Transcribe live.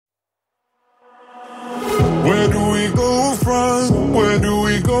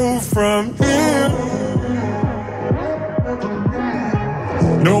from here.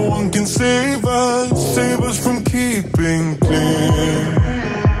 No one can save us from keeping clear.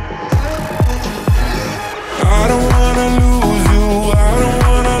 I don't wanna lose you, I don't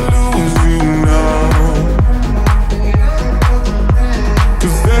wanna lose you now.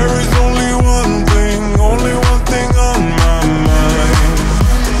 'Cause there is only one thing on my mind.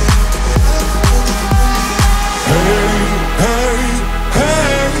 Hey, hey,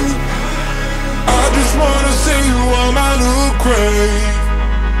 hey, I just wanna see you on my new grave.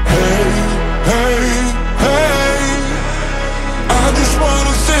 Hey, hey, hey, I just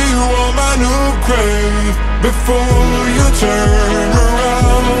wanna see you on my new grave before you turn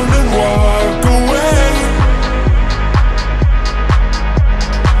around and walk away.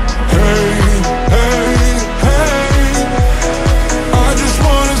 Hey, hey, hey, I just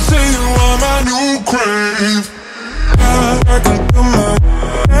wanna see you on my new grave. I can do my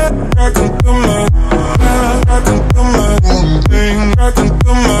thing. I can do my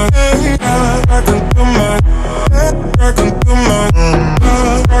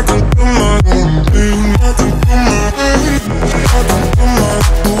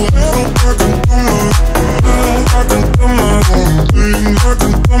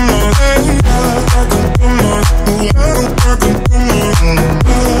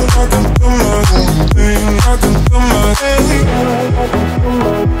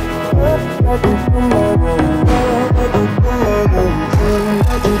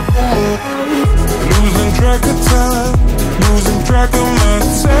losing track of time, losing track of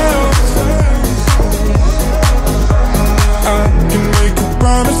myself. I can make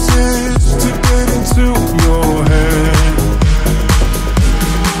promises to get into your head.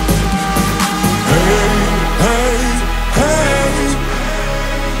 Hey, hey, hey,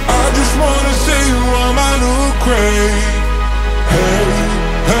 I just wanna see you on my new grave. Hey,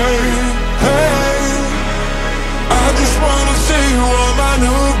 hey, hey, I just wanna see you on my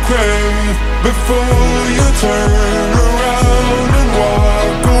new grave before you turn around and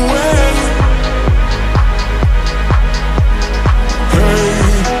walk away. Hey,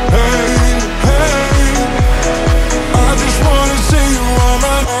 hey, hey, I just wanna see you on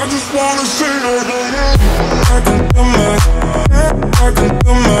my, I just wanna see you. I can do my, I can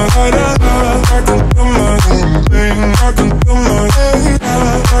do my, I can do my thing. I can do my,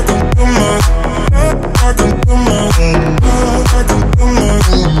 I can do my, I can do my, I can do my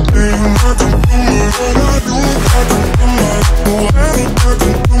thing. I can do my, what I do. I can do my, I can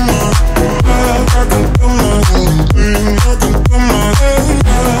do my, I can do my thing. I can do my, I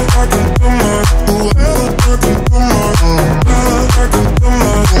can do my, I can do my, I can do my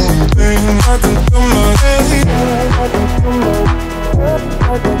thing. I can do my, I can do my,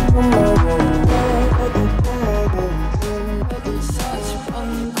 I can do my.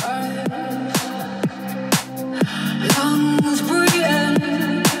 Lungs breathing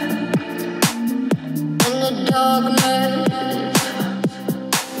in the darkness.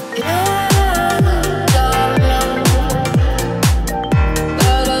 Yeah, darling,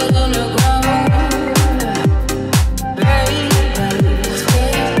 better than the ground. Baby,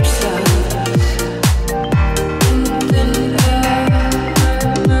 escape sights in thin air.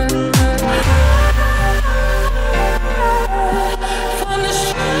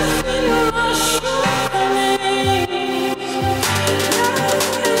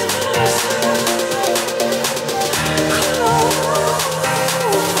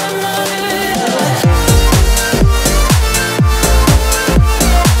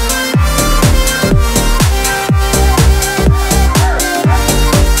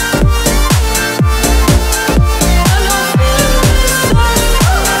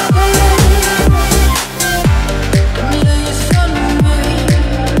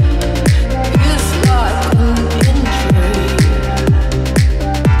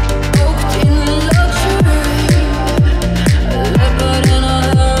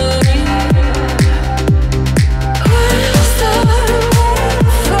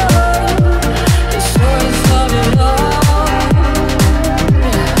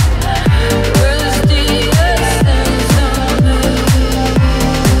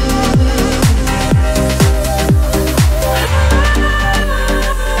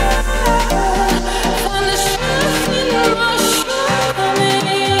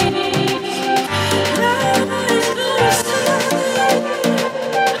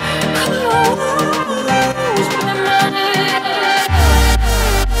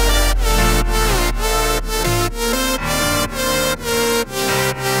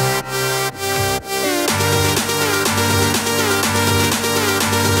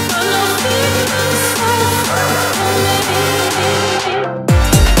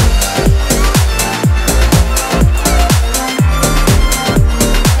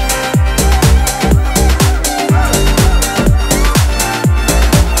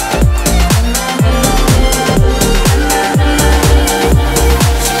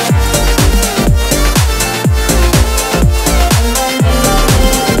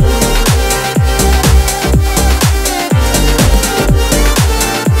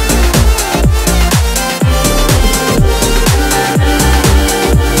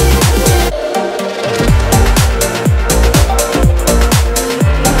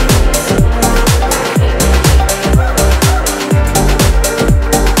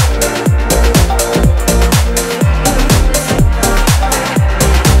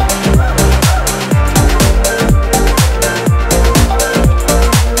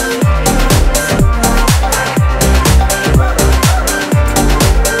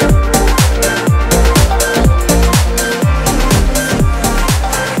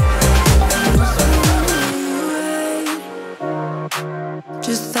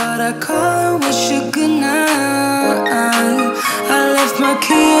 left my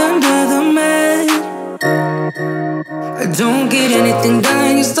key under the mat. I don't get anything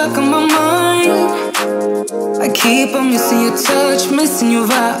done, you're stuck on my mind. I keep on missing your touch, missing your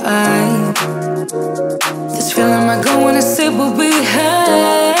vibe. This feeling I go when I say what we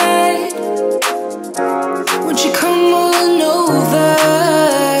had. Won't you come on over?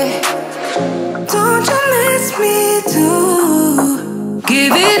 Don't you miss me too?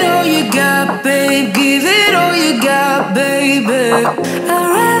 Give it all you got, babe. Give it all you got, baby. I'd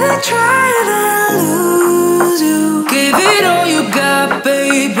rather try than lose you. Give it all you got,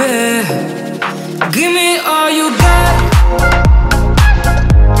 baby. Give me all you got.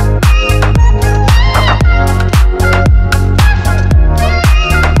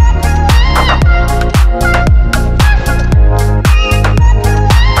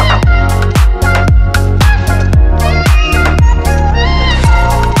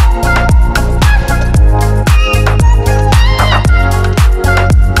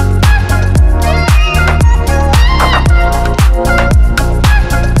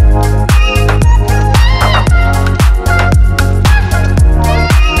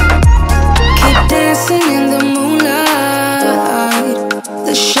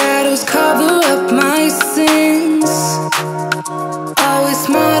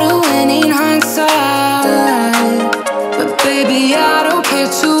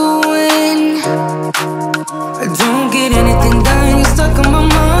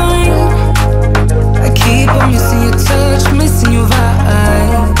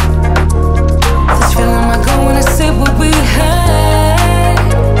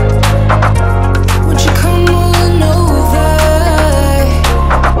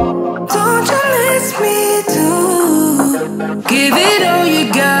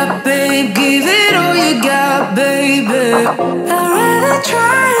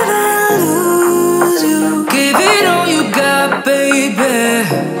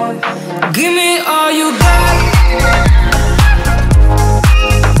 Give me all